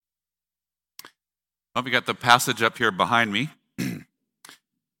Well, we got the passage up here behind me.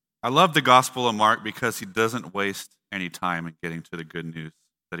 I love the Gospel of Mark because he doesn't waste any time in getting to the good news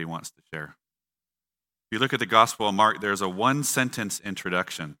that he wants to share. If you look at the Gospel of Mark, there's a one-sentence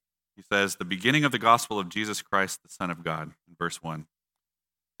introduction. He says, the beginning of the gospel of Jesus Christ, the Son of God, in verse 1.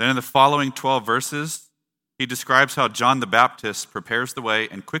 Then in the following 12 verses, he describes how John the Baptist prepares the way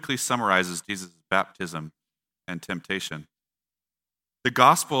and quickly summarizes Jesus' baptism and temptation. The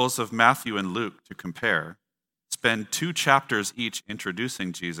Gospels of Matthew and Luke, to compare, spend 2 chapters each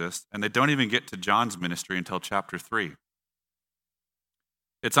introducing Jesus, and they don't even get to John's ministry until chapter 3.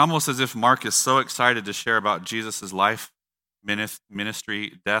 It's almost as if Mark is so excited to share about Jesus' life,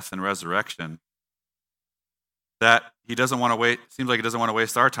 ministry, death, and resurrection that he doesn't want to wait. Seems like he doesn't want to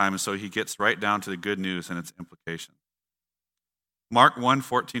waste our time, and so he gets right down to the good news and its implications. Mark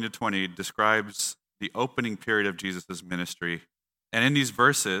 1:14-20 describes the opening period of Jesus' ministry. And in these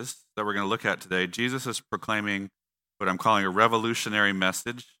verses that we're going to look at today, Jesus is proclaiming what I'm calling a revolutionary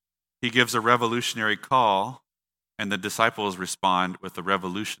message. He gives a revolutionary call, and the disciples respond with a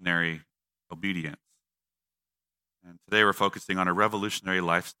revolutionary obedience. And today we're focusing on a revolutionary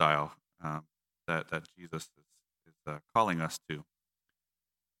lifestyle that Jesus is calling us to.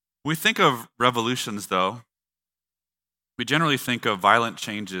 When we think of revolutions, though, we generally think of violent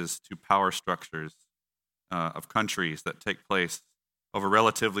changes to power structures of countries that take place over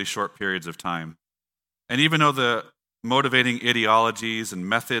relatively short periods of time. And even though the motivating ideologies and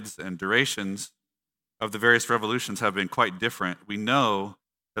methods and durations of the various revolutions have been quite different, we know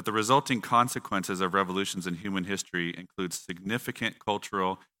that the resulting consequences of revolutions in human history include significant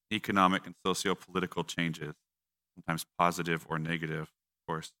cultural, economic, and socio-political changes, sometimes positive or negative, of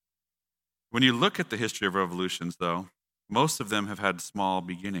course. When you look at the history of revolutions, though, most of them have had small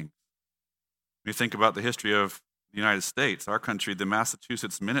beginnings. When you think about the history of the United States, our country, the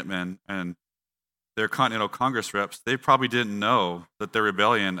Massachusetts Minutemen and their Continental Congress reps, they probably didn't know that their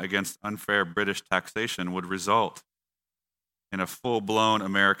rebellion against unfair British taxation would result in a full-blown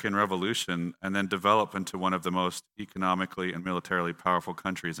American revolution and then develop into one of the most economically and militarily powerful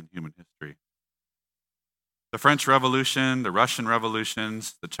countries in human history. The French Revolution, the Russian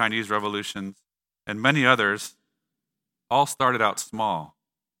revolutions, the Chinese revolutions, and many others all started out small,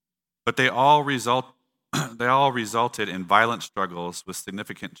 but they all resulted in violent struggles with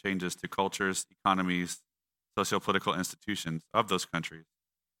significant changes to cultures, economies, socio-political institutions of those countries.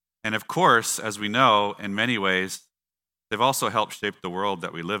 And of course, as we know, in many ways, they've also helped shape the world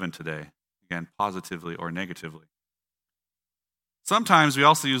that we live in today, again, positively or negatively. Sometimes we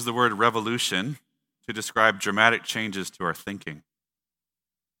also use the word revolution to describe dramatic changes to our thinking.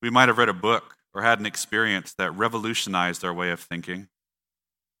 We might have read a book or had an experience that revolutionized our way of thinking.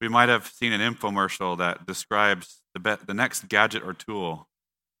 We might have seen an infomercial that describes the next gadget or tool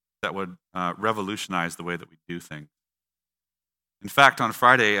that would revolutionize the way that we do things. In fact, on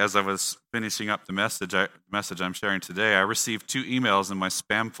Friday, as I was finishing up the message I'm sharing today, I received 2 emails in my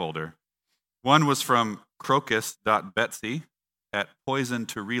spam folder. One was from crocus.betsy at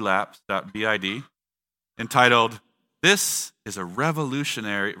poisontorelapse.bid, entitled, "This is a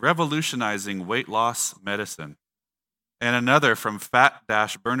revolutionizing weight loss medicine." And another from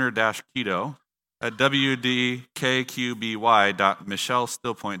fat-burner-keto at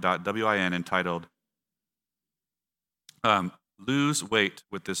wdkqby.michellestillpoint.win entitled, "Lose Weight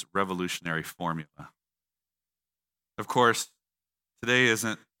with This Revolutionary Formula." Of course, today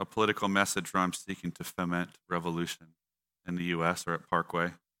isn't a political message where I'm seeking to foment revolution in the U.S. or at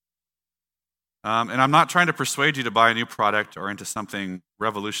Parkway. And I'm not trying to persuade you to buy a new product or into something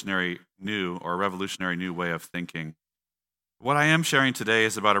revolutionary new or a revolutionary new way of thinking. What I am sharing today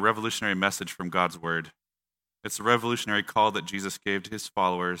is about a revolutionary message from God's Word. It's a revolutionary call that Jesus gave to his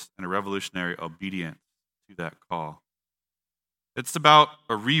followers and a revolutionary obedience to that call. It's about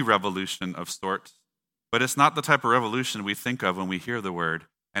a re-revolution of sorts, but it's not the type of revolution we think of when we hear the word,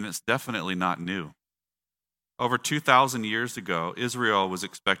 and it's definitely not new. Over 2,000 years ago, Israel was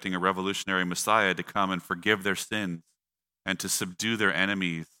expecting a revolutionary Messiah to come and forgive their sins and to subdue their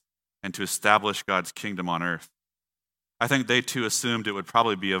enemies and to establish God's kingdom on earth. I think they too assumed it would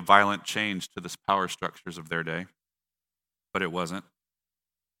probably be a violent change to the power structures of their day, but it wasn't.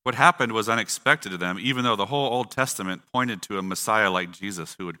 What happened was unexpected to them, even though the whole Old Testament pointed to a Messiah like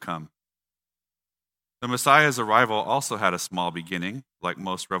Jesus who would come. The Messiah's arrival also had a small beginning, like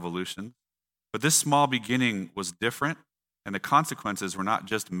most revolutions, but this small beginning was different, and the consequences were not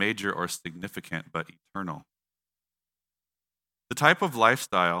just major or significant, but eternal. The type of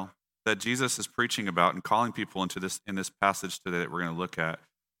lifestyle that Jesus is preaching about and calling people into in this passage today that we're going to look at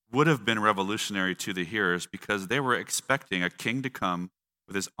would have been revolutionary to the hearers because they were expecting a king to come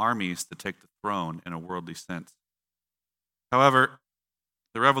with his armies to take the throne in a worldly sense. However,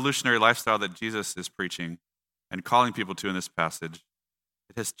 the revolutionary lifestyle that Jesus is preaching and calling people to in this passage,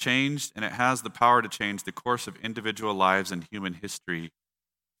 it has changed, and it has the power to change the course of individual lives and human history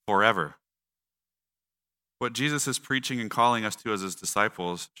forever. What Jesus is preaching and calling us to as his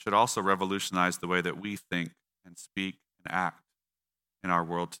disciples should also revolutionize the way that we think and speak and act in our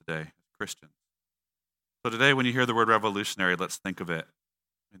world today as Christians. So today, when you hear the word revolutionary, let's think of it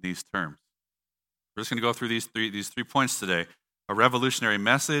in these terms. We're just going to go through these three points today: a revolutionary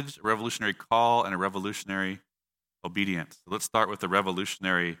message, a revolutionary call, and a revolutionary obedience. So let's start with the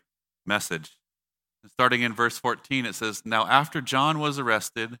revolutionary message. Starting in verse 14, it says, "Now after John was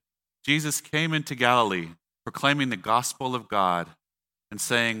arrested, Jesus came into Galilee, proclaiming the gospel of God and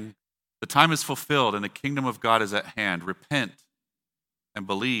saying, 'The time is fulfilled and the kingdom of God is at hand. Repent and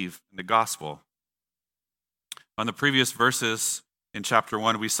believe in the gospel.'" On the previous verses in chapter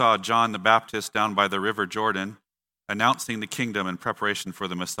 1, we saw John the Baptist down by the river Jordan announcing the kingdom in preparation for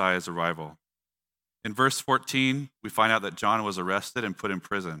the Messiah's arrival. In verse 14, we find out that John was arrested and put in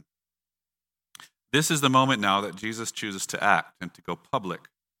prison. This is the moment now that Jesus chooses to act and to go public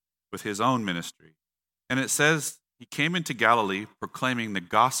with his own ministry. And it says he came into Galilee proclaiming the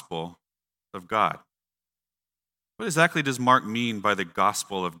gospel of God. What exactly does Mark mean by the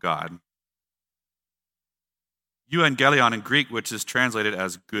gospel of God? Euangelion in Greek, which is translated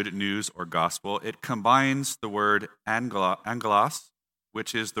as good news or gospel, it combines the word angelos,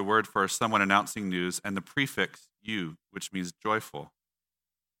 which is the word for someone announcing news, and the prefix eu, which means joyful.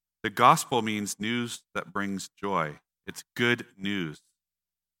 The gospel means news that brings joy. It's good news.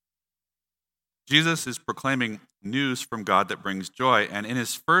 Jesus is proclaiming news from God that brings joy, and in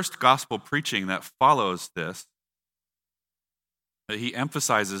his first gospel preaching that follows this, he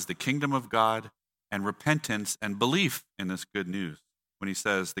emphasizes the kingdom of God and repentance and belief in this good news. When he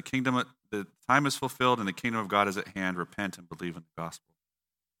says, the time is fulfilled and the kingdom of God is at hand, repent and believe in the gospel.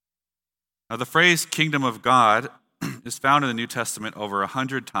 Now, the phrase kingdom of God is found in the New Testament over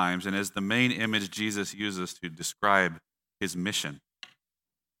 100 times and is the main image Jesus uses to describe his mission.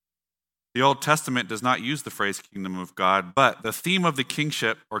 The Old Testament does not use the phrase kingdom of God, but the theme of the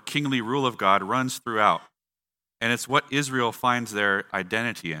kingship or kingly rule of God runs throughout, and it's what Israel finds their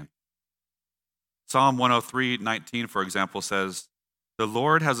identity in. Psalm 103:19, for example, says, "The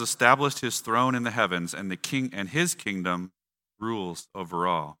Lord has established his throne in the heavens, and his kingdom rules over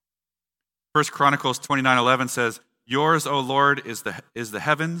all." 1 Chronicles 29:11 says, "Yours, O Lord, is the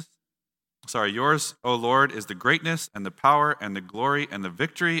heavens. Yours, O Lord, is the greatness and the power and the glory and the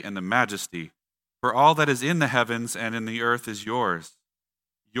victory and the majesty. For all that is in the heavens and in the earth is yours.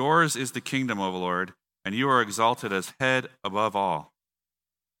 Yours is the kingdom, O Lord, and you are exalted as head above all."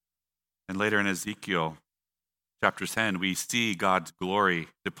 And later in Ezekiel chapter 10, we see God's glory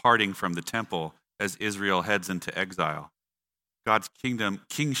departing from the temple as Israel heads into exile. God's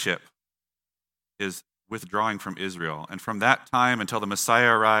kingship is withdrawing from Israel. And from that time until the Messiah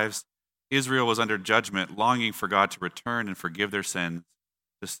arrives, Israel was under judgment, longing for God to return and forgive their sins,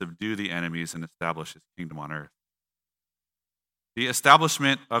 to subdue the enemies and establish his kingdom on earth. The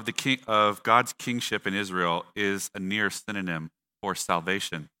establishment of God's kingship in Israel is a near synonym for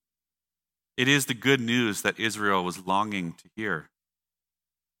salvation. It is the good news that Israel was longing to hear.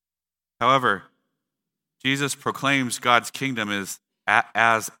 However, Jesus proclaims God's kingdom as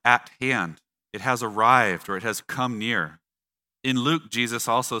at hand. It has arrived, or it has come near. In Luke, Jesus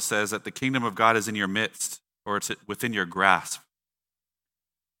also says that the kingdom of God is in your midst, or it's within your grasp.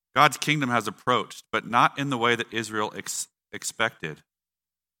 God's kingdom has approached, but not in the way that Israel expected.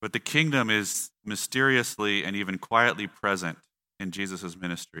 But the kingdom is mysteriously and even quietly present in Jesus'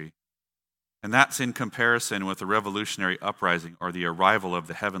 ministry. And that's in comparison with the revolutionary uprising or the arrival of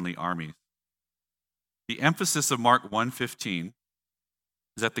the heavenly armies. The emphasis of Mark 1:15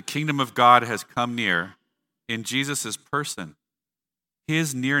 is that the kingdom of God has come near in Jesus' person.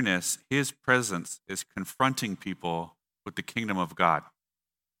 His nearness, his presence is confronting people with the kingdom of God.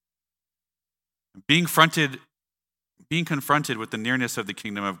 Being confronted with the nearness of the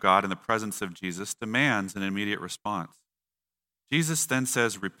kingdom of God and the presence of Jesus demands an immediate response. Jesus then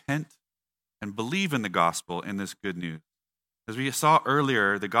says, repent and believe in the gospel in this good news. As we saw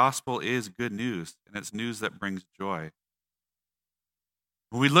earlier, the gospel is good news, and it's news that brings joy.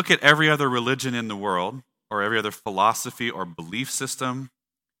 When we look at every other religion in the world, or every other philosophy or belief system,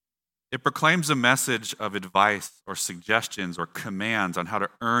 it proclaims a message of advice or suggestions or commands on how to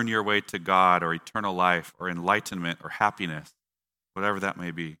earn your way to God or eternal life or enlightenment or happiness, whatever that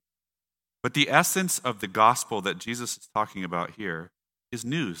may be. But the essence of the gospel that Jesus is talking about here is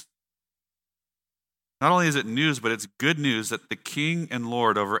news. Not only is it news, but it's good news that the King and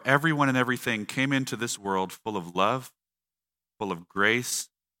Lord over everyone and everything came into this world full of love, full of grace,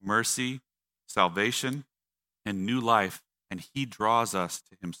 mercy, salvation, and new life, and he draws us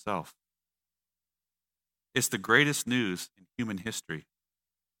to himself. It's the greatest news in human history.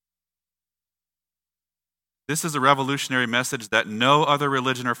 This is a revolutionary message that no other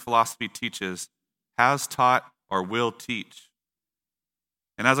religion or philosophy teaches, has taught, or will teach.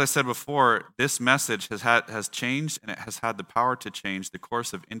 And as I said before, this message has changed, and it has had the power to change the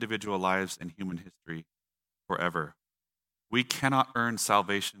course of individual lives and human history forever. We cannot earn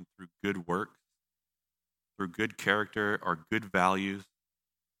salvation through good works, through good character, or good values.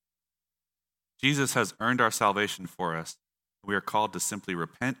 Jesus has earned our salvation for us. We are called to simply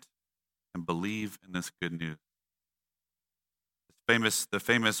repent and believe in this good news. The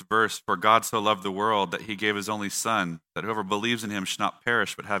famous verse, "For God so loved the world that he gave his only Son, that whoever believes in him should not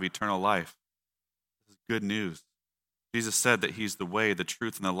perish but have eternal life." This is good news. Jesus said that he's the way, the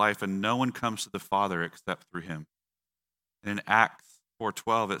truth, and the life, and no one comes to the Father except through him. And in Acts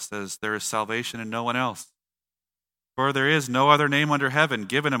 4:12 it says, "There is salvation in no one else. For there is no other name under heaven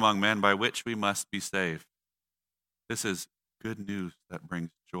given among men by which we must be saved." This is good news that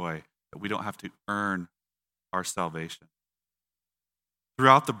brings joy, that we don't have to earn our salvation.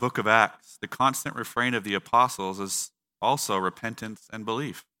 Throughout the book of Acts, the constant refrain of the apostles is also repentance and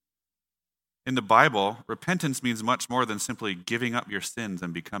belief. In the Bible, repentance means much more than simply giving up your sins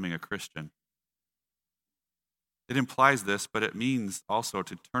and becoming a Christian. It implies this, but it means also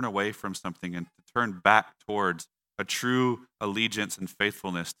to turn away from something and to turn back towards a true allegiance and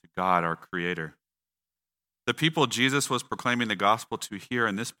faithfulness to God, our Creator. The people Jesus was proclaiming the gospel to here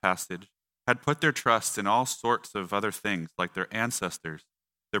in this passage had put their trust in all sorts of other things, like their ancestors,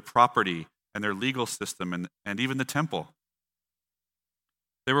 their property, and their legal system, and even the temple.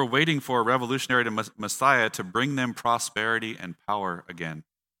 They were waiting for a revolutionary Messiah to bring them prosperity and power again.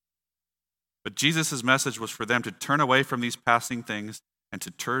 But Jesus' message was for them to turn away from these passing things and to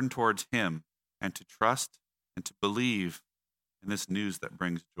turn towards him and to trust and to believe in this news that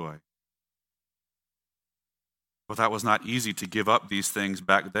brings joy. Well, that was not easy to give up these things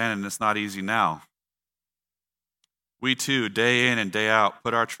back then, and it's not easy now. We too, day in and day out,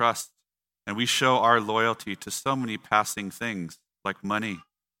 put our trust and we show our loyalty to so many passing things like money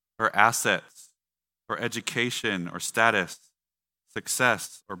or assets or education or status,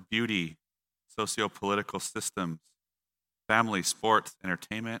 success or beauty, socio-political systems, family, sports,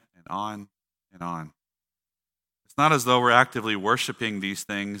 entertainment, and on and on. It's not as though we're actively worshiping these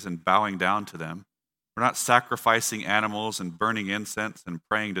things and bowing down to them. We're not sacrificing animals and burning incense and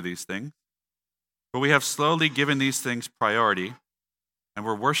praying to these things. But we have slowly given these things priority, and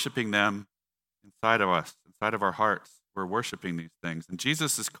we're worshiping them inside of us, inside of our hearts. We're worshiping these things. And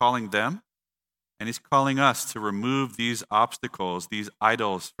Jesus is calling them, and he's calling us to remove these obstacles, these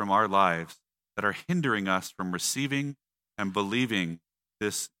idols from our lives that are hindering us from receiving and believing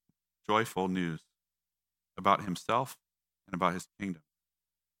this joyful news about himself and about his kingdom.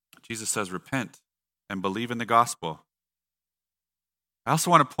 Jesus says, repent and believe in the gospel. I also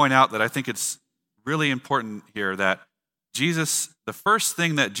want to point out that I think it's really important here that Jesus, the first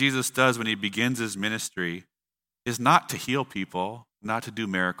thing that Jesus does when he begins his ministry is not to heal people, not to do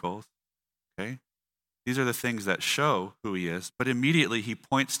miracles, okay? These are the things that show who he is, but immediately he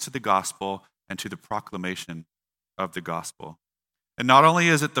points to the gospel and to the proclamation of the gospel. And not only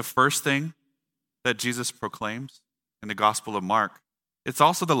is it the first thing that Jesus proclaims in the Gospel of Mark, it's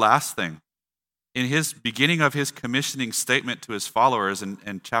also the last thing. In his beginning of his commissioning statement to his followers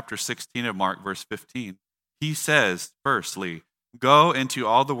in chapter 16 of Mark, verse 15, he says, firstly, go into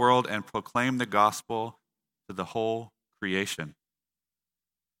all the world and proclaim the gospel to the whole creation.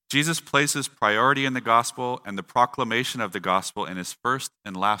 Jesus places priority in the gospel and the proclamation of the gospel in his first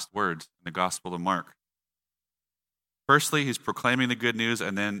and last words in the Gospel of Mark. Firstly, he's proclaiming the good news,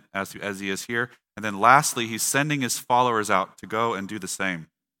 and then as he is here, and then lastly, he's sending his followers out to go and do the same.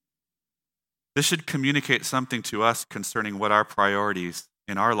 This should communicate something to us concerning what our priorities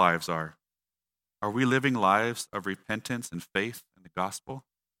in our lives are. Are we living lives of repentance and faith in the gospel?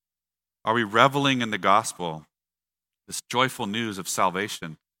 Are we reveling in the gospel, this joyful news of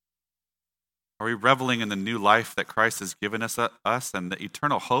salvation? Are we reveling in the new life that Christ has given us and the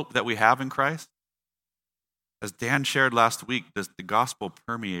eternal hope that we have in Christ? As Dan shared last week, does the gospel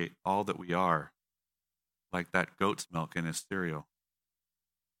permeate all that we are, like that goat's milk in his cereal?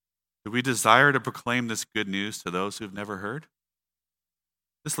 Do we desire to proclaim this good news to those who've never heard?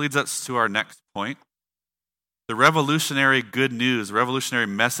 This leads us to our next point. The revolutionary good news, revolutionary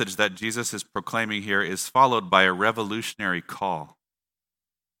message that Jesus is proclaiming here is followed by a revolutionary call.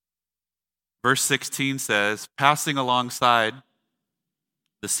 Verse 16 says, passing alongside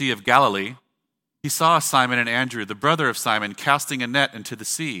the Sea of Galilee, he saw Simon and Andrew, the brother of Simon, casting a net into the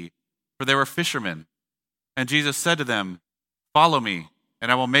sea, for they were fishermen. And Jesus said to them, follow me,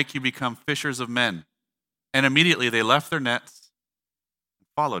 and I will make you become fishers of men. And immediately they left their nets and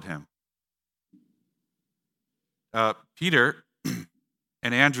followed him. Peter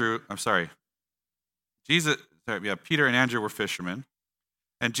and Andrew were fishermen.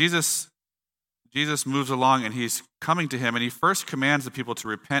 And Jesus moves along, and he's coming to him, and he first commands the people to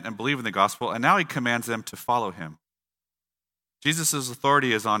repent and believe in the gospel, and now he commands them to follow him. Jesus'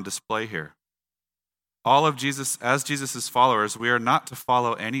 authority is on display here. All of Jesus, as Jesus' followers, we are not to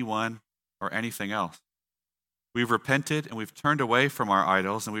follow anyone or anything else. We've repented, and we've turned away from our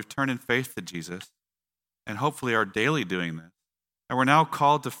idols, and we've turned in faith to Jesus, and hopefully are daily doing this. And we're now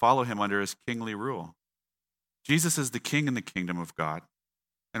called to follow him under his kingly rule. Jesus is the king in the kingdom of God,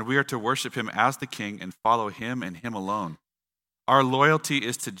 and we are to worship him as the king and follow him and him alone. Our loyalty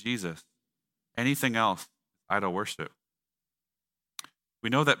is to Jesus. Anything else is idol worship. We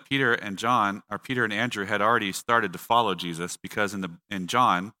know that Peter and Andrew had already started to follow Jesus, because in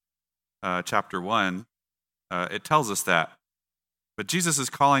John chapter 1, it tells us that. But Jesus is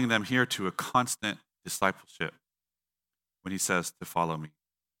calling them here to a constant discipleship when he says to follow me.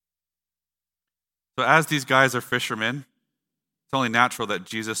 So as these guys are fishermen, it's only natural that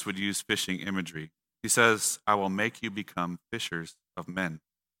Jesus would use fishing imagery. He says, I will make you become fishers of men.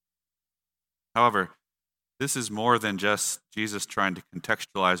 However, this is more than just Jesus trying to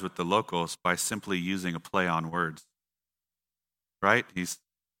contextualize with the locals by simply using a play on words. Right? He's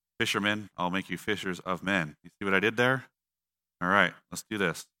fishermen, I'll make you fishers of men. You see what I did there? All right, let's do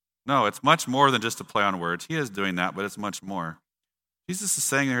this. No, it's much more than just a play on words. He is doing that, but it's much more. Jesus is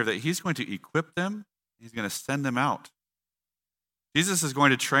saying here that he's going to equip them, he's going to send them out. Jesus is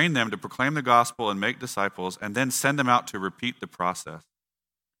going to train them to proclaim the gospel and make disciples, and then send them out to repeat the process.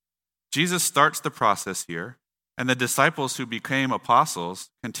 Jesus starts the process here, and the disciples who became apostles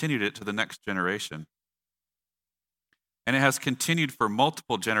continued it to the next generation. And it has continued for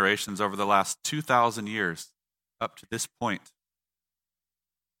multiple generations over the last 2,000 years up to this point.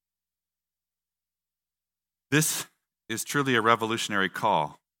 This is truly a revolutionary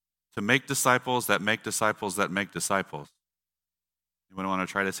call to make disciples that make disciples that make disciples. Anyone want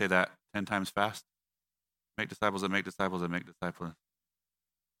to try to say that 10 times fast? Make disciples that make disciples that make disciples.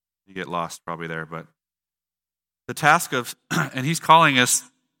 You get lost probably there, but the task of, and he's calling us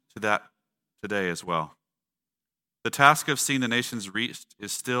to that today as well. The task of seeing the nations reached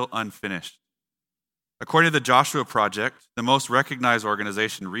is still unfinished. According to the Joshua Project, the most recognized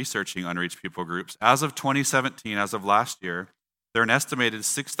organization researching unreached people groups, as of 2017, as of last year, there are an estimated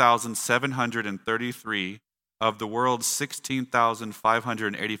 6,733 of the world's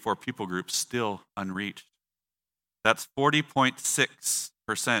 16,584 people groups still unreached. That's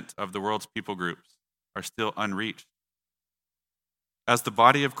 40.6% of the world's people groups are still unreached. As the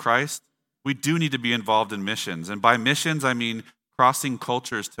body of Christ, we do need to be involved in missions. And by missions, I mean crossing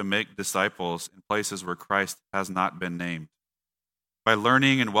cultures to make disciples in places where Christ has not been named. By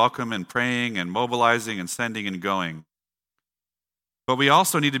learning and welcoming and praying and mobilizing and sending and going. But we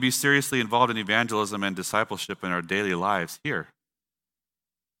also need to be seriously involved in evangelism and discipleship in our daily lives here.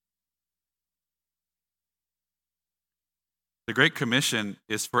 The Great Commission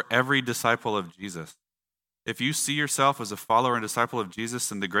is for every disciple of Jesus. If you see yourself as a follower and disciple of Jesus,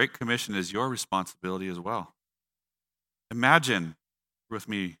 then the Great Commission is your responsibility as well. Imagine with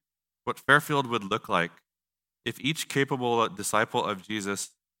me what Fairfield would look like if each capable disciple of Jesus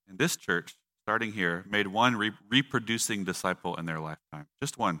in this church, starting here, made one reproducing disciple in their lifetime.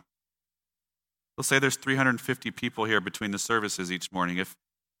 Just one. Let's say there's 350 people here between the services each morning. If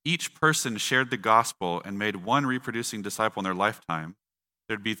each person shared the gospel and made one reproducing disciple in their lifetime,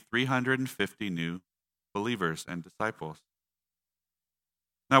 there'd be 350 new believers and disciples.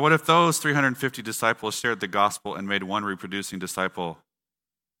 Now, what if those 350 disciples shared the gospel and made one reproducing disciple?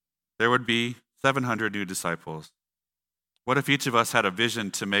 There would be 700 new disciples. What if each of us had a vision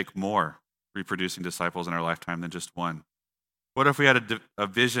to make more reproducing disciples in our lifetime than just one? What if we had a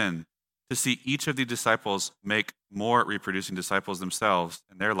vision to see each of the disciples make more reproducing disciples themselves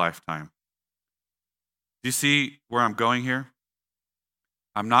in their lifetime? Do you see where I'm going here?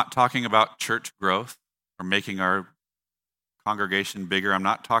 I'm not talking about church growth or making our congregation bigger. I'm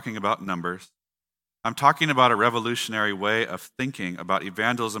not talking about numbers. I'm talking about a revolutionary way of thinking about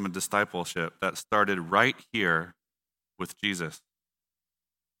evangelism and discipleship that started right here with Jesus.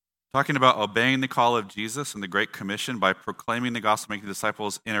 Talking about obeying the call of Jesus and the Great Commission by proclaiming the gospel, making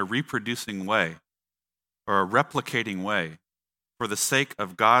disciples in a reproducing way or a replicating way for the sake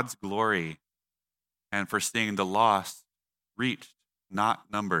of God's glory and for seeing the lost reached, not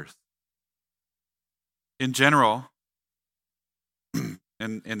numbers. In general,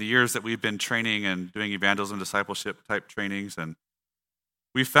 in the years that we've been training and doing evangelism discipleship type trainings, and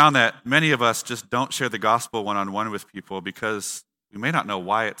we found that many of us just don't share the gospel one-on-one with people because we may not know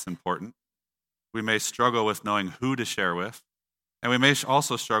why it's important. We may struggle with knowing who to share with, and we may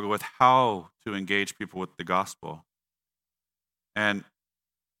also struggle with how to engage people with the gospel. And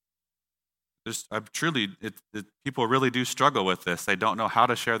people really do struggle with this. They don't know how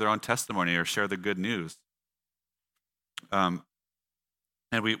to share their own testimony or share the good news. And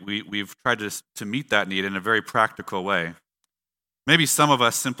we've tried to meet that need in a very practical way. Maybe some of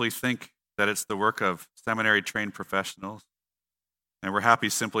us simply think that it's the work of seminary-trained professionals, and we're happy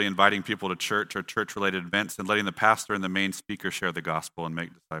simply inviting people to church or church-related events and letting the pastor and the main speaker share the gospel and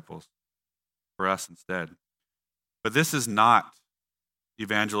make disciples for us instead. But this is not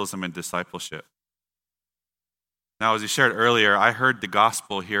evangelism and discipleship. Now, as you shared earlier, I heard the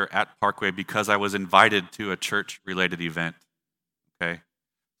gospel here at Parkway because I was invited to a church-related event, okay?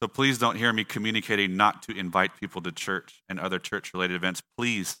 So please don't hear me communicating not to invite people to church and other church-related events.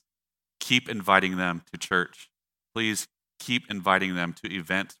 Please keep inviting them to church. Please keep inviting them to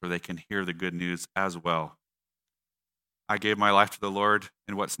events where they can hear the good news as well. I gave my life to the Lord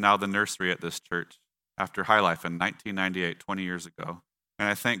in what's now the nursery at this church after High Life in 1998, 20 years ago. And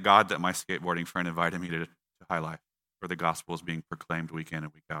I thank God that my skateboarding friend invited me to High Life, where the gospel is being proclaimed week in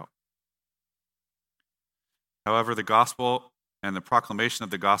and week out. However, the gospel and the proclamation of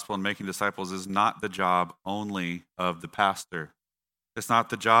the gospel and making disciples is not the job only of the pastor. It's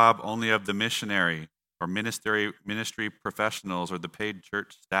not the job only of the missionary or ministry professionals or the paid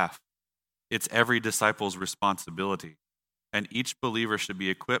church staff. It's every disciple's responsibility, and each believer should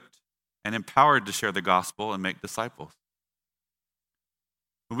be equipped and empowered to share the gospel and make disciples.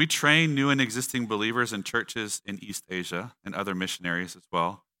 When we train new and existing believers in churches in East Asia and other missionaries as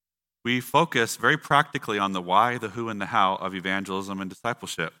well, we focus very practically on the why, the who, and the how of evangelism and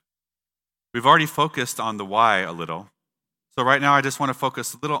discipleship. We've already focused on the why a little. So right now I just want to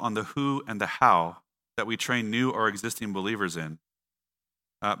focus a little on the who and the how that we train new or existing believers in.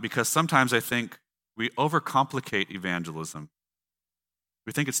 Because sometimes I think we overcomplicate evangelism.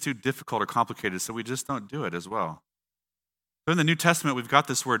 We think it's too difficult or complicated, so we just don't do it as well. So in the New Testament, we've got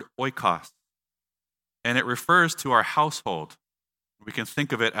this word oikos, and it refers to our household. We can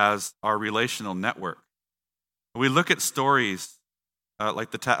think of it as our relational network. We look at stories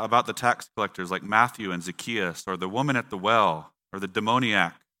about the tax collectors like Matthew and Zacchaeus, or the woman at the well, or the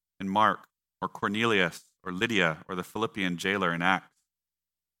demoniac in Mark, or Cornelius, or Lydia, or the Philippian jailer in Acts.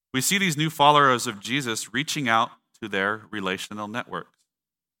 We see these new followers of Jesus reaching out to their relational networks.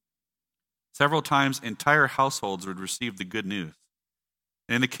 Several times, entire households would receive the good news.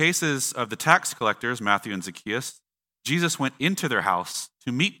 And in the cases of the tax collectors, Matthew and Zacchaeus, Jesus went into their house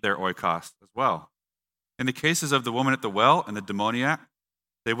to meet their oikos as well. In the cases of the woman at the well and the demoniac,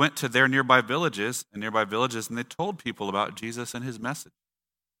 they went to their nearby villages, and they told people about Jesus and his message.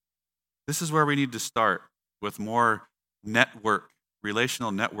 This is where we need to start with more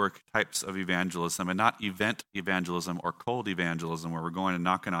relational network types of evangelism, and not event evangelism or cold evangelism where we're going and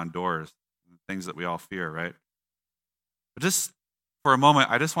knocking on doors, things that we all fear, right? But just for a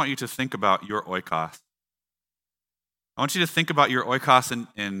moment, I just want you to think about your oikos. I want you to think about your oikos,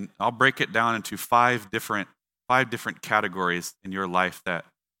 and I'll break it down into five different categories in your life that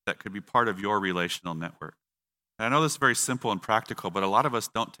could be part of your relational network. And I know this is very simple and practical, but a lot of us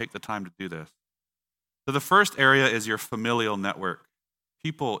don't take the time to do this. So the first area is your familial network,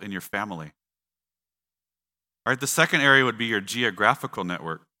 people in your family. All right, the second area would be your geographical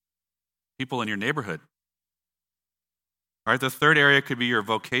network, people in your neighborhood. All right, the third area could be your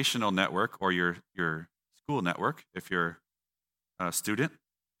vocational network or your school network if you're a student,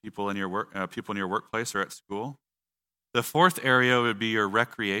 people in your workplace or at school. The fourth area would be your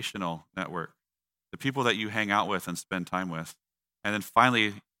recreational network, the people that you hang out with and spend time with. And then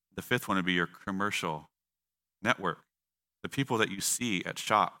finally, the fifth one would be your commercial network, the people that you see at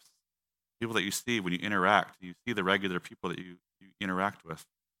shops, people that you see when you interact. You see the regular people that you interact with.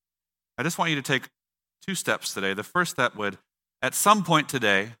 I just want you to take 2 steps today. The first step would, at some point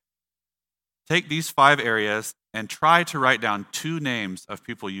today, take these 5 areas and try to write down 2 names of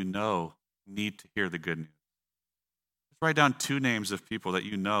people you know need to hear the good news. Just write down 2 names of people that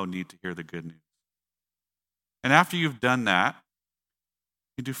you know need to hear the good news. And after you've done that,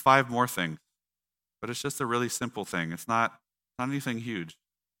 you do 5 more things. But it's just a really simple thing. It's not anything huge.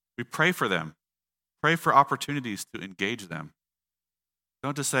 We pray for them. Pray for opportunities to engage them.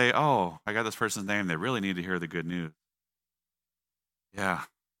 Don't just say, oh, I got this person's name. They really need to hear the good news. Yeah, I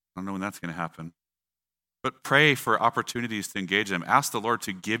don't know when that's going to happen. But pray for opportunities to engage them. Ask the Lord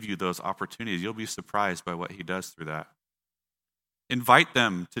to give you those opportunities. You'll be surprised by what he does through that. Invite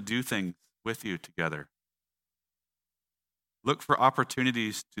them to do things with you together. Look for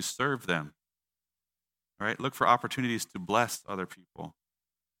opportunities to serve them. All right? Look for opportunities to bless other people.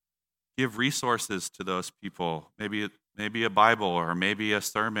 Give resources to those people, maybe a Bible or maybe a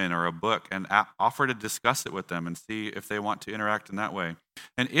sermon or a book, and offer to discuss it with them and see if they want to interact in that way.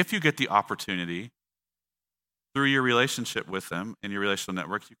 And if you get the opportunity, through your relationship with them in your relational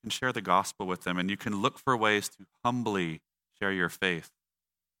network, you can share the gospel with them, and you can look for ways to humbly share your faith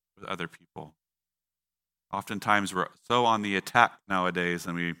with other people. Oftentimes, we're so on the attack nowadays,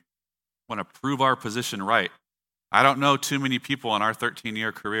 and we want to prove our position right. I don't know too many people in our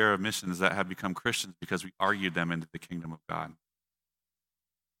 13-year career of missions that have become Christians because we argued them into the kingdom of God.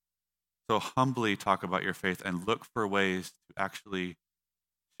 So humbly talk about your faith and look for ways to actually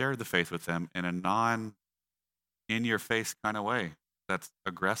share the faith with them in a non-in-your-face kind of way that's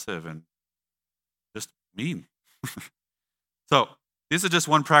aggressive and just mean. So this is just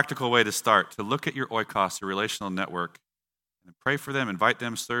one practical way to start, to look at your oikos, your relational network, and pray for them, invite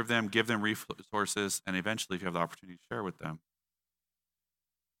them, serve them, give them resources, and eventually, if you have the opportunity, share with them.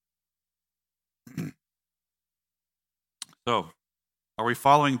 So, are we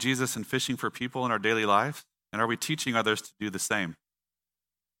following Jesus and fishing for people in our daily lives? And are we teaching others to do the same?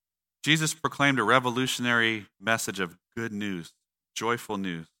 Jesus proclaimed a revolutionary message of good news, joyful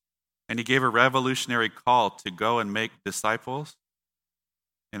news. And he gave a revolutionary call to go and make disciples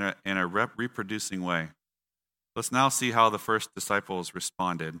in a reproducing way. Let's now see how the first disciples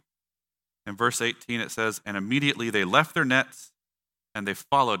responded. In verse 18 it says, "And immediately they left their nets and they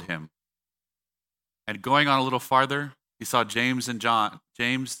followed him. And going on a little farther, he saw James and John,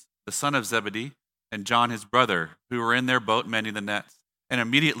 James the son of Zebedee, and John his brother, who were in their boat mending the nets. And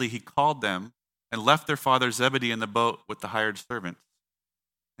immediately he called them and left their father Zebedee in the boat with the hired servants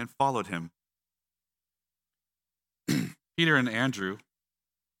and followed him." Peter and Andrew,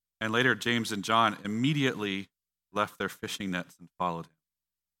 and later James and John, immediately left their fishing nets and followed him.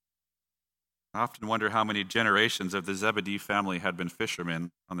 I often wonder how many generations of the Zebedee family had been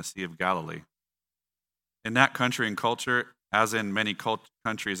fishermen on the Sea of Galilee. In that country and culture, as in many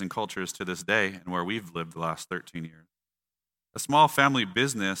countries and cultures to this day, and where we've lived the last 13 years, a small family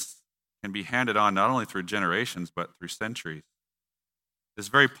business can be handed on not only through generations, but through centuries. It's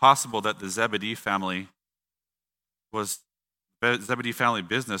very possible that the Zebedee family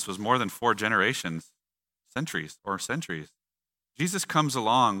business was more than 4 generations, centuries. Jesus comes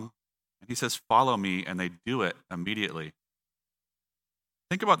along and he says, "Follow me," and they do it immediately.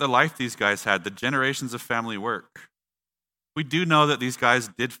 Think about the life these guys had, the generations of family work. We do know that these guys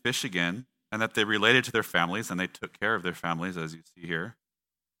did fish again and that they related to their families and they took care of their families, as you see here.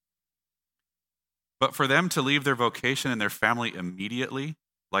 But for them to leave their vocation and their family immediately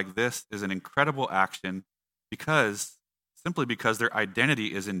like this is an incredible action simply because their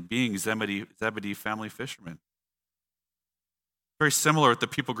identity is in being Zebedee family fishermen. Very similar with the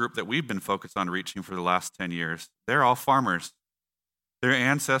people group that we've been focused on reaching for the last 10 years. They're all farmers. Their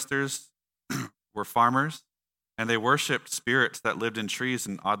ancestors were farmers, and they worshipped spirits that lived in trees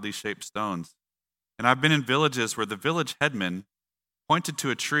and oddly shaped stones. And I've been in villages where the village headman pointed to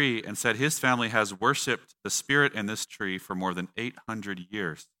a tree and said his family has worshipped the spirit in this tree for more than 800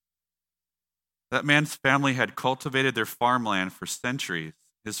 years. That man's family had cultivated their farmland for centuries.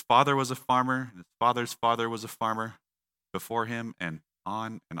 His father was a farmer, and his father's father was a farmer before him, and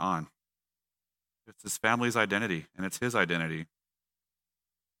on and on. It's his family's identity, and it's his identity.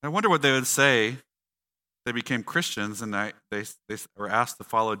 I wonder what they would say if they became Christians and they were asked to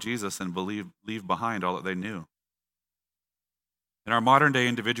follow Jesus and leave behind all that they knew. In our modern-day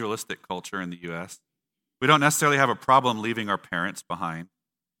individualistic culture in the U.S., we don't necessarily have a problem leaving our parents behind.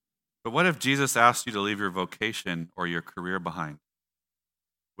 But what if Jesus asked you to leave your vocation or your career behind?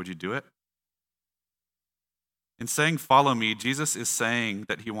 Would you do it? In saying, "Follow me," Jesus is saying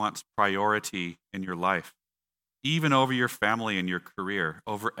that he wants priority in your life, even over your family and your career,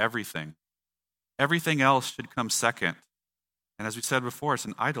 over everything. Everything else should come second. And as we said before, it's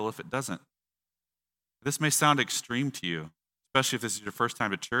an idol if it doesn't. This may sound extreme to you, especially if this is your first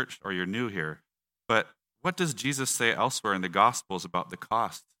time to church or you're new here. But what does Jesus say elsewhere in the Gospels about the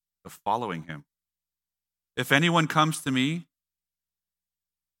cost of following him? If anyone comes to me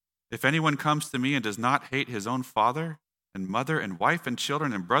and does not hate his own father and mother and wife and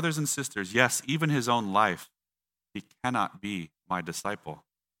children and brothers and sisters, yes, even his own life, he cannot be my disciple.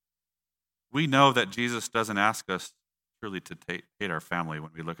 We know that Jesus doesn't ask us truly to hate our family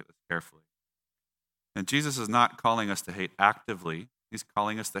when we look at this carefully. And Jesus is not calling us to hate actively, he's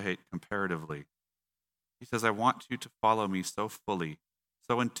calling us to hate comparatively. He says, I want you to follow me so fully,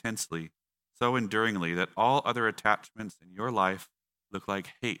 so intensely, so enduringly that all other attachments in your life look like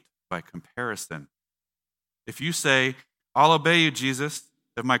hate by comparison. If you say, I'll obey you, Jesus,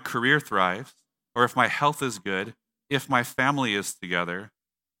 if my career thrives, or if my health is good, if my family is together,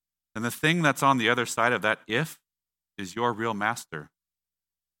 then the thing that's on the other side of that if is your real master,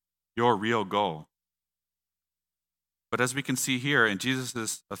 your real goal. But as we can see here in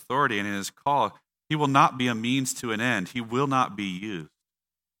Jesus' authority and in his call, he will not be a means to an end. He will not be used.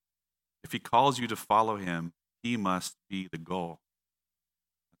 If he calls you to follow him, he must be the goal.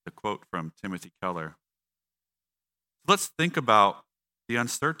 That's a quote from Timothy Keller. Let's think about the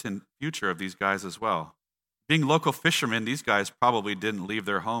uncertain future of these guys as well. Being local fishermen, these guys probably didn't leave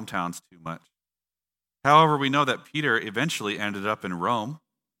their hometowns too much. However, we know that Peter eventually ended up in Rome.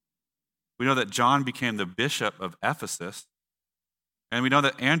 We know that John became the bishop of Ephesus. And we know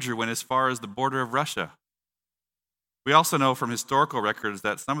that Andrew went as far as the border of Russia. We also know from historical records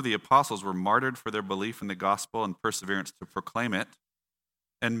that some of the apostles were martyred for their belief in the gospel and perseverance to proclaim it.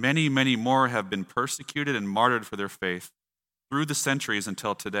 And many, many more have been persecuted and martyred for their faith through the centuries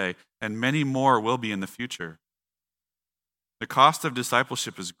until today, and many more will be in the future. The cost of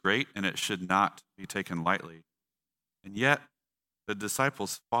discipleship is great, and it should not be taken lightly. And yet, the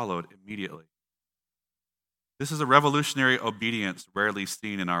disciples followed immediately. This is a revolutionary obedience rarely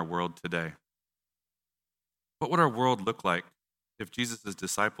seen in our world today. What would our world look like if Jesus'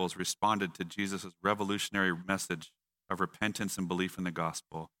 disciples responded to Jesus' revolutionary message of repentance and belief in the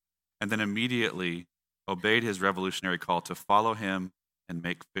gospel, and then immediately obeyed his revolutionary call to follow him and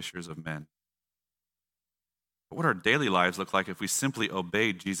make fishers of men? What would our daily lives look like if we simply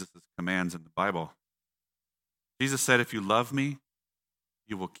obeyed Jesus' commands in the Bible? Jesus said, if you love me,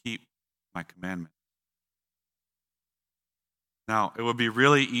 you will keep my commandments. Now, it would be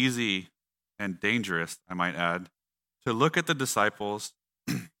really easy and dangerous, I might add, to look at the disciples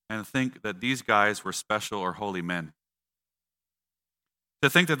and think that these guys were special or holy men. To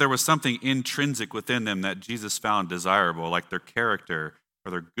think that there was something intrinsic within them that Jesus found desirable, like their character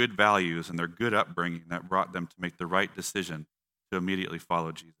or their good values and their good upbringing that brought them to make the right decision to immediately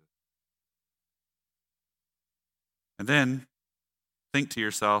follow Jesus. And then think to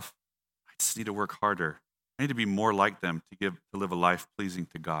yourself, I just need to work harder. I need to be more like them to live a life pleasing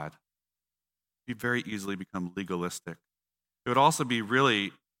to God. You very easily become legalistic. It would also be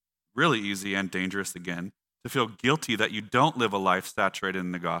really, really easy and dangerous again to feel guilty that you don't live a life saturated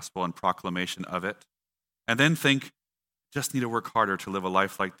in the gospel and proclamation of it, and then think, just need to work harder to live a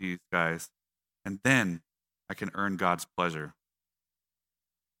life like these guys, and then I can earn God's pleasure.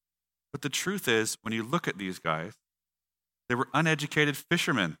 But the truth is, when you look at these guys, they were uneducated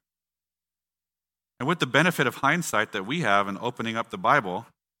fishermen. And with the benefit of hindsight that we have in opening up the Bible,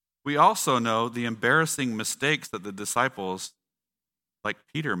 we also know the embarrassing mistakes that the disciples, like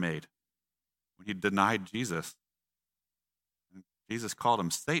Peter, made when he denied Jesus. And Jesus called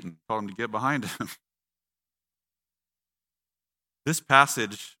him Satan, told him to get behind him. This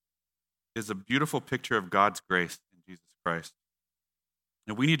passage is a beautiful picture of God's grace in Jesus Christ.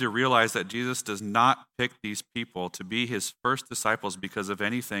 And we need to realize that Jesus does not pick these people to be his first disciples because of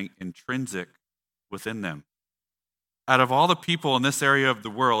anything intrinsic within them. Out of all the people in this area of the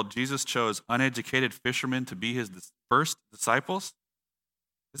world, Jesus chose uneducated fishermen to be his first disciples.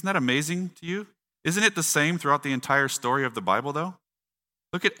 Isn't that amazing to you? Isn't it the same throughout the entire story of the Bible, though?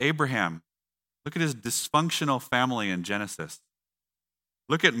 Look at Abraham. Look at his dysfunctional family in Genesis.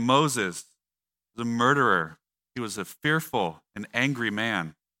 Look at Moses, the murderer. He was a fearful and angry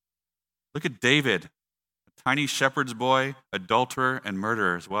man. Look at David, a tiny shepherd's boy, adulterer, and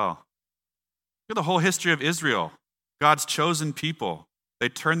murderer as well. Look at the whole history of Israel, God's chosen people. They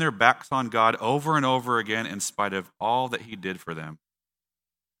turned their backs on God over and over again in spite of all that he did for them.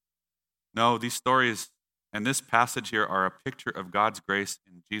 No, these stories and this passage here are a picture of God's grace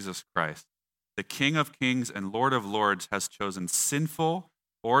in Jesus Christ. The King of Kings and Lord of Lords has chosen sinful,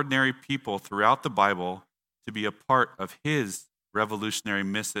 ordinary people throughout the Bible to be a part of his revolutionary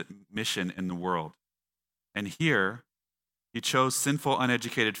mission in the world. And here, he chose sinful,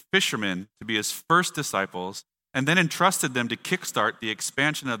 uneducated fishermen to be his first disciples and then entrusted them to kickstart the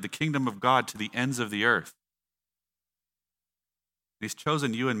expansion of the kingdom of God to the ends of the earth. He's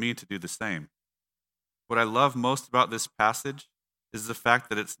chosen you and me to do the same. What I love most about this passage is the fact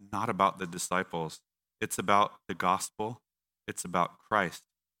that it's not about the disciples. It's about the gospel. It's about Christ.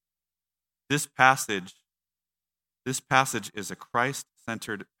 This passage is a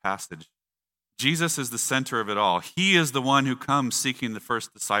Christ-centered passage. Jesus is the center of it all. He is the one who comes seeking the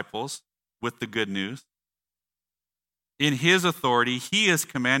first disciples with the good news. In his authority, he is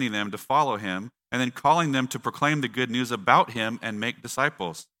commanding them to follow him, and then calling them to proclaim the good news about him and make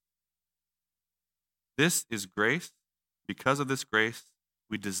disciples. This is grace. Because of this grace,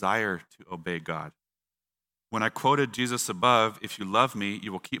 we desire to obey God. When I quoted Jesus above, if you love me,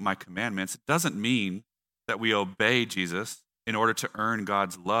 you will keep my commandments, it doesn't mean that we obey Jesus in order to earn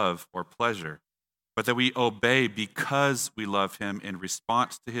God's love or pleasure, but that we obey because we love him in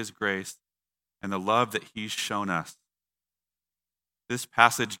response to his grace and the love that he's shown us. This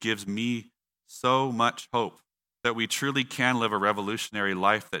passage gives me so much hope that we truly can live a revolutionary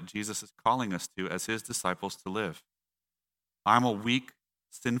life that Jesus is calling us to as his disciples to live. I'm a weak,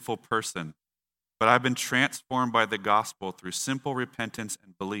 sinful person, but I've been transformed by the gospel through simple repentance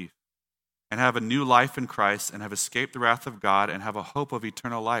and belief, and have a new life in Christ, and have escaped the wrath of God, and have a hope of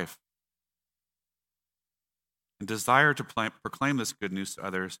eternal life, and desire to proclaim this good news to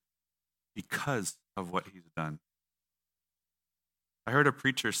others because of what he's done. I heard a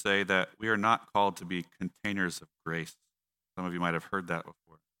preacher say that we are not called to be containers of grace. Some of you might have heard that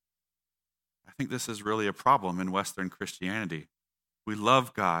before. I think this is really a problem in Western Christianity. We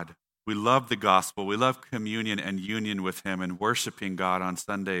love God. We love the gospel. We love communion and union with him and worshiping God on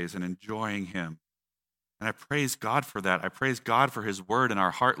Sundays and enjoying him. And I praise God for that. I praise God for his word in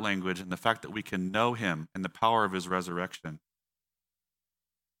our heart language and the fact that we can know him and the power of his resurrection.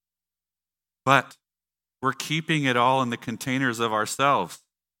 But we're keeping it all in the containers of ourselves.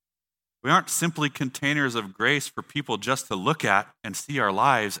 We aren't simply containers of grace for people just to look at and see our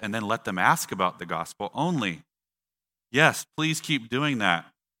lives and then let them ask about the gospel only. Yes, please keep doing that.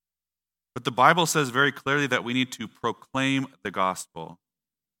 But the Bible says very clearly that we need to proclaim the gospel.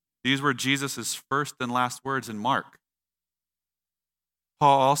 These were Jesus' first and last words in Mark.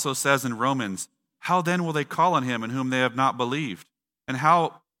 Paul also says in Romans, "How then will they call on him in whom they have not believed? And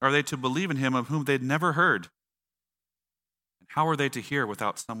how are they to believe in him of whom they'd never heard? And how are they to hear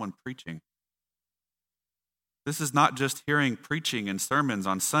without someone preaching?" This is not just hearing preaching and sermons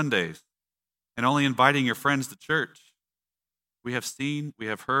on Sundays and only inviting your friends to church. We have seen, we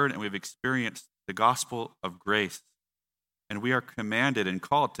have heard, and we've experienced the gospel of grace. And we are commanded and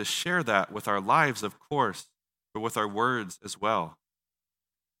called to share that with our lives, of course, but with our words as well.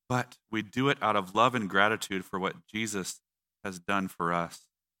 But we do it out of love and gratitude for what Jesus has done for us,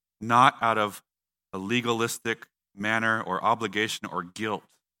 not out of a legalistic manner or obligation or guilt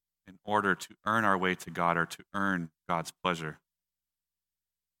in order to earn our way to God or to earn God's pleasure.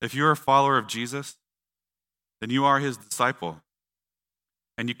 If you're a follower of Jesus, then you are his disciple.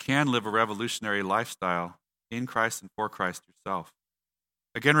 And you can live a revolutionary lifestyle in Christ and for Christ yourself.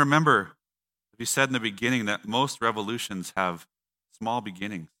 Again, remember, we said in the beginning that most revolutions have small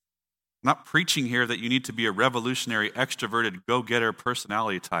beginnings. I'm not preaching here that you need to be a revolutionary, extroverted, go-getter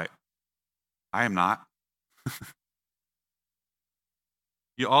personality type. I am not.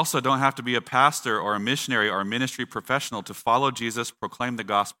 You also don't have to be a pastor or a missionary or a ministry professional to follow Jesus, proclaim the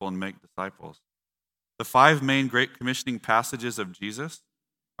gospel, and make disciples. The 5 main Great Commissioning passages of Jesus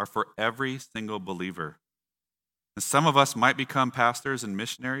are for every single believer. And some of us might become pastors and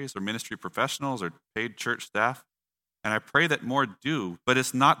missionaries or ministry professionals or paid church staff, and I pray that more do, but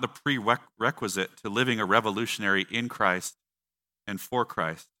it's not the prerequisite to living a revolutionary in Christ and for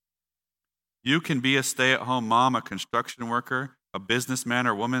Christ. You can be a stay-at-home mom, a construction worker, a businessman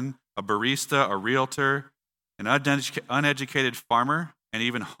or woman, a barista, a realtor, an uneducated farmer, and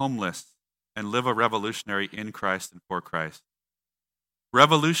even homeless, and live a revolutionary in Christ and for Christ.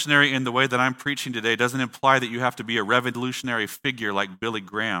 Revolutionary in the way that I'm preaching today doesn't imply that you have to be a revolutionary figure like Billy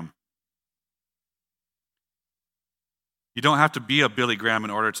Graham. You don't have to be a Billy Graham in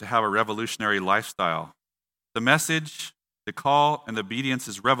order to have a revolutionary lifestyle. The message, the call, and the obedience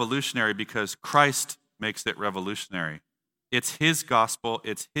is revolutionary because Christ makes it revolutionary. It's his gospel,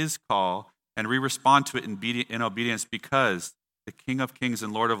 it's his call, and we respond to it in obedience because the King of Kings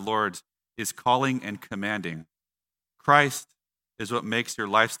and Lord of Lords is calling and commanding. Christ is what makes your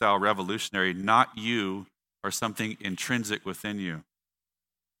lifestyle revolutionary, not you or something intrinsic within you.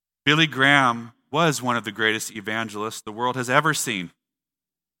 Billy Graham was one of the greatest evangelists the world has ever seen.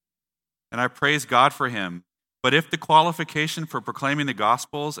 And I praise God for him. But if the qualification for proclaiming the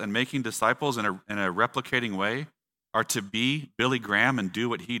Gospels and making disciples in a replicating way are to be Billy Graham and do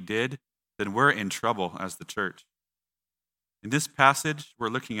what he did, then we're in trouble as the church. In this passage we're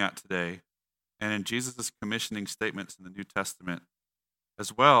looking at today, and in Jesus' commissioning statements in the New Testament,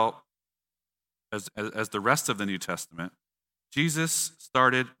 as well as the rest of the New Testament, Jesus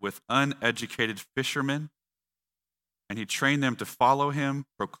started with uneducated fishermen, and he trained them to follow him,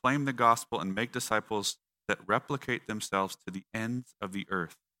 proclaim the gospel, and make disciples that replicate themselves to the ends of the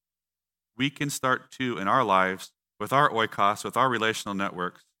earth. We can start too in our lives, with our oikos, with our relational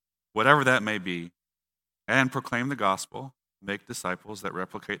networks, whatever that may be, and proclaim the gospel, make disciples that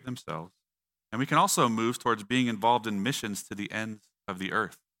replicate themselves. And we can also move towards being involved in missions to the ends of the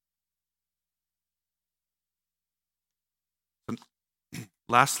earth.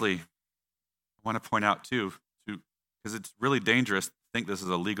 Lastly, I want to point out too, because it's really dangerous to think this is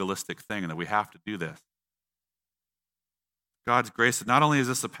a legalistic thing and that we have to do this. God's grace, not only is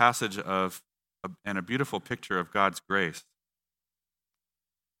this a passage of and a beautiful picture of God's grace,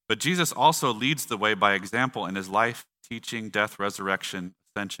 but Jesus also leads the way by example in his life, teaching, death, resurrection,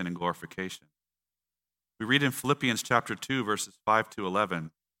 ascension, and glorification. We read in Philippians chapter 2, verses 5 to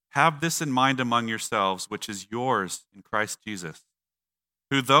 11, "Have this in mind among yourselves, which is yours in Christ Jesus,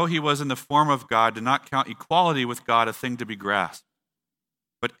 who, though he was in the form of God, did not count equality with God a thing to be grasped,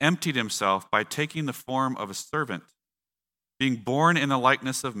 but emptied himself by taking the form of a servant. Being born in the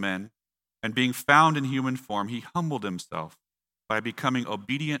likeness of men, and being found in human form, he humbled himself by becoming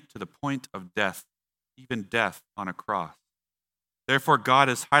obedient to the point of death, even death on a cross. Therefore God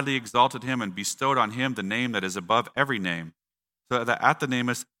has highly exalted him and bestowed on him the name that is above every name, so that at the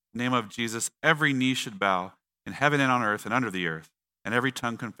name of Jesus every knee should bow, in heaven and on earth and under the earth, and every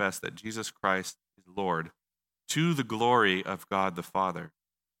tongue confess that Jesus Christ is Lord, to the glory of God the Father."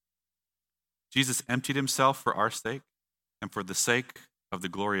 Jesus emptied himself for our sake and for the sake of the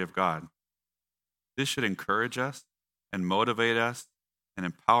glory of God. This should encourage us and motivate us and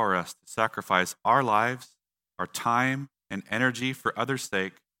empower us to sacrifice our lives, our time, and energy for others'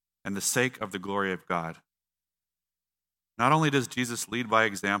 sake and the sake of the glory of God. Not only does Jesus lead by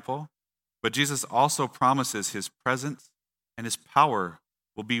example, but Jesus also promises his presence and his power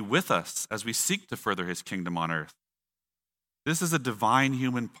will be with us as we seek to further his kingdom on earth. This is a divine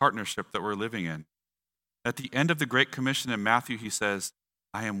human partnership that we're living in. At the end of the Great Commission in Matthew, he says,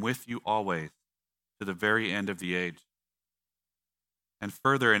 "I am with you always to the very end of the age." And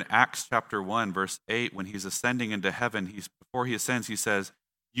further in Acts chapter 1, verse 8, when he's ascending into heaven, before he ascends, he says,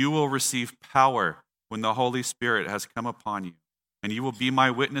 "You will receive power when the Holy Spirit has come upon you, and you will be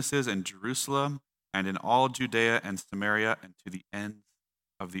my witnesses in Jerusalem and in all Judea and Samaria and to the ends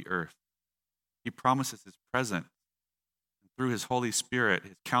of the earth." He promises his presence. And through his Holy Spirit,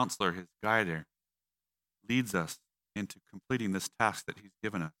 his counselor, his guider, leads us into completing this task that he's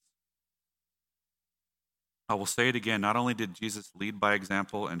given us. I will say it again, not only did Jesus lead by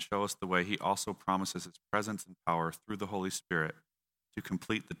example and show us the way, he also promises his presence and power through the Holy Spirit to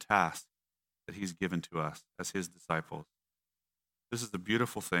complete the task that he's given to us as his disciples. This is a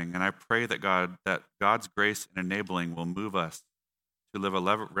beautiful thing, and I pray that God's grace and enabling will move us to live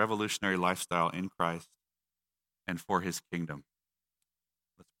a revolutionary lifestyle in Christ and for his kingdom.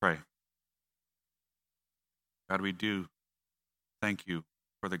 Let's pray. God, we do thank you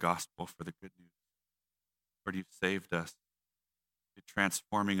for the gospel, for the good news. Lord, you've saved us. You're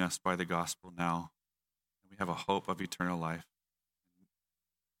transforming us by the gospel now. And we have a hope of eternal life.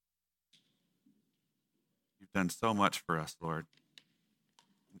 You've done so much for us, Lord.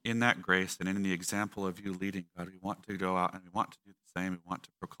 In that grace and in the example of you leading, God, we want to go out and we want to do the same. We want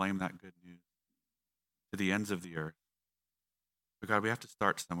to proclaim that good news to the ends of the earth. But God, we have to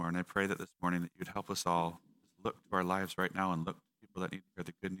start somewhere. And I pray that this morning that you'd help us all look to our lives right now and look to people that need to hear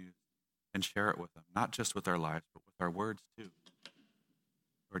the good news and share it with them, not just with our lives, but with our words too.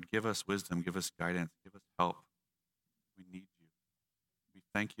 Lord, give us wisdom, give us guidance, give us help. We need you. We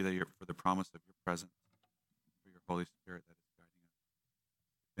thank you that for the promise of your presence, for your Holy Spirit that is guiding us.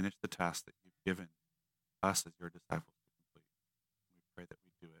 Finish the task that you've given us as your disciples to complete. We pray that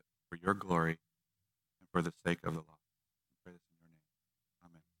we do it for your glory and for the sake of the lost.